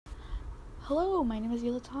Hello, my name is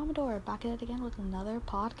Yula Tomador, back at it again with another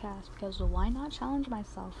podcast, because why not challenge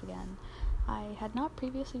myself again? I had not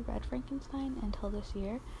previously read Frankenstein until this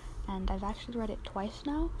year, and I've actually read it twice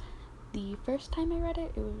now. The first time I read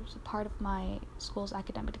it, it was a part of my school's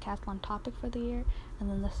academic decathlon topic for the year, and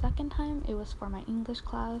then the second time, it was for my English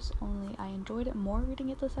class, only I enjoyed it more reading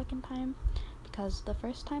it the second time, because the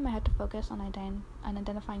first time I had to focus on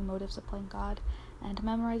identifying motives of playing God, and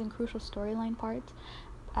memorizing crucial storyline parts.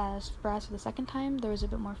 Whereas for the second time, there was a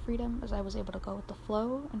bit more freedom as I was able to go with the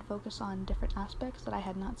flow and focus on different aspects that I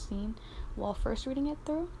had not seen while first reading it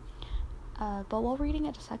through. But while reading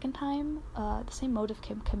it a second time, the same motive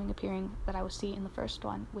kept appearing that I would see in the first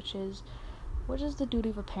one, which is, what is the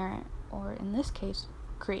duty of a parent, or in this case,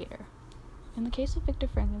 creator? In the case of Victor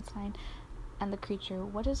Frankenstein and the creature,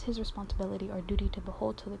 what is his responsibility or duty to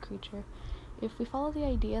behold to the creature? If we follow the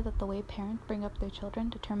idea that the way parents bring up their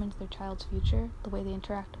children determines their child's future, the way they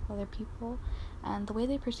interact with other people, and the way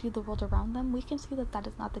they perceive the world around them, we can see that that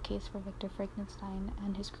is not the case for Victor Frankenstein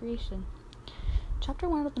and his creation. Chapter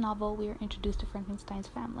 1 of the novel, we are introduced to Frankenstein's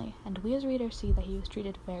family, and we as readers see that he was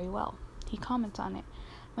treated very well. He comments on it.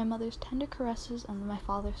 My mother's tender caresses and my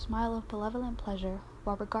father's smile of benevolent pleasure,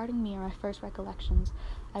 while regarding me are my first recollections.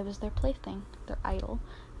 I was their plaything, their idol,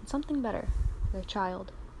 and something better, their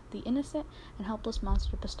child. The innocent and helpless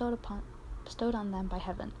monster bestowed on them by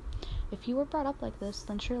heaven. If he were brought up like this,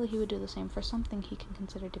 then surely he would do the same for something he can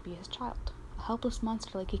consider to be his child, a helpless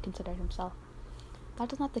monster like he considered himself.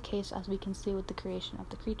 That is not the case, as we can see with the creation of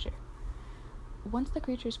the creature. Once the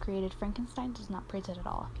creature is created, Frankenstein does not praise it at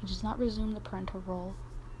all. He does not resume the parental role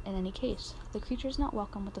in any case. The creature is not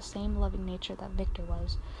welcomed with the same loving nature that Victor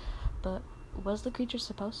was. But was the creature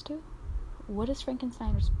supposed to? What is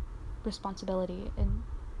Frankenstein's responsibility, and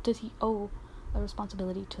does he owe a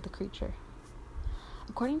responsibility to the creature?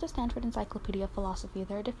 According to Stanford Encyclopedia of Philosophy,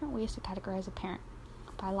 there are different ways to categorize a parent: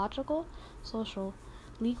 biological, social,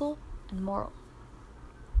 legal, and moral.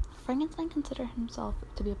 Frankenstein considered himself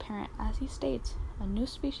to be a parent, as he states, "A new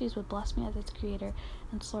species would bless me as its creator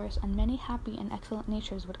and source, and many happy and excellent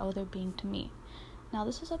natures would owe their being to me." Now,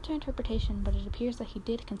 this is up to interpretation, but it appears that he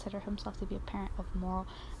did consider himself to be a parent of moral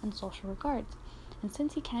and social regards. And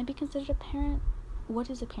since he can be considered a parent, what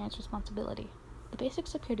is a parent's responsibility? The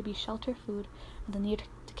basics appear to be shelter, food, and the need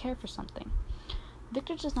to care for something.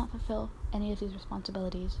 Victor does not fulfill any of these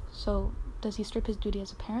responsibilities, so does he strip his duty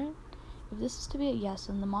as a parent? If this is to be a yes,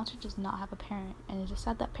 then the monster does not have a parent, and it is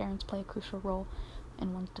said that parents play a crucial role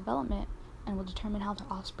in one's development and will determine how their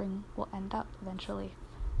offspring will end up eventually.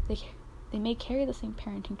 They may carry the same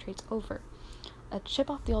parenting traits over. A chip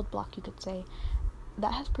off the old block, you could say.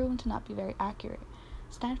 That has proven to not be very accurate.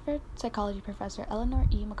 Stanford psychology professor Eleanor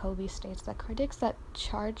E. McCovey states that critics that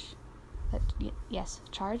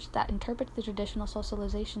interpret the traditional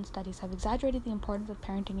socialization studies have exaggerated the importance of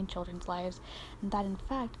parenting in children's lives, and that in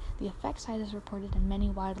fact, the effect sizes reported in many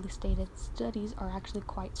widely stated studies are actually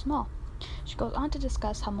quite small. She goes on to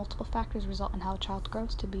discuss how multiple factors result in how a child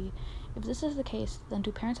grows to be. If this is the case, then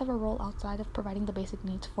do parents have a role outside of providing the basic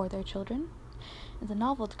needs for their children? In the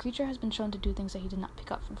novel, the creature has been shown to do things that he did not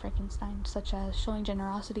pick up from Frankenstein, such as showing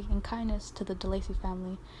generosity and kindness to the DeLacy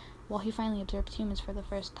family, while he finally observed humans for the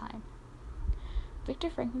first time.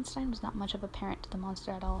 Victor Frankenstein was not much of a parent to the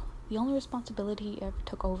monster at all. The only responsibility he ever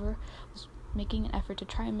took over was making an effort to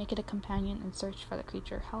try and make it a companion and search for the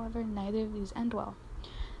creature. However, neither of these end well.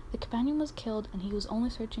 The companion was killed, and he was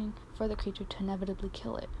only searching for the creature to inevitably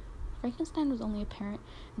kill it. Frankenstein was only a parent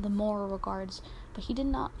in the moral regards, but he did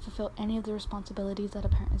not fulfill any of the responsibilities that a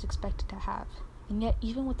parent is expected to have. And yet,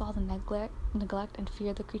 even with all the neglect and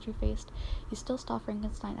fear the creature faced, he still saw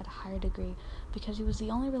Frankenstein at a higher degree, because he was the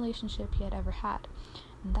only relationship he had ever had,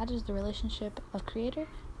 and that is the relationship of creator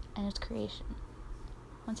and its creation.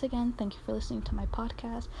 Once again, thank you for listening to my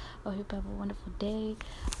podcast. I hope you have a wonderful day.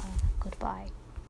 Goodbye.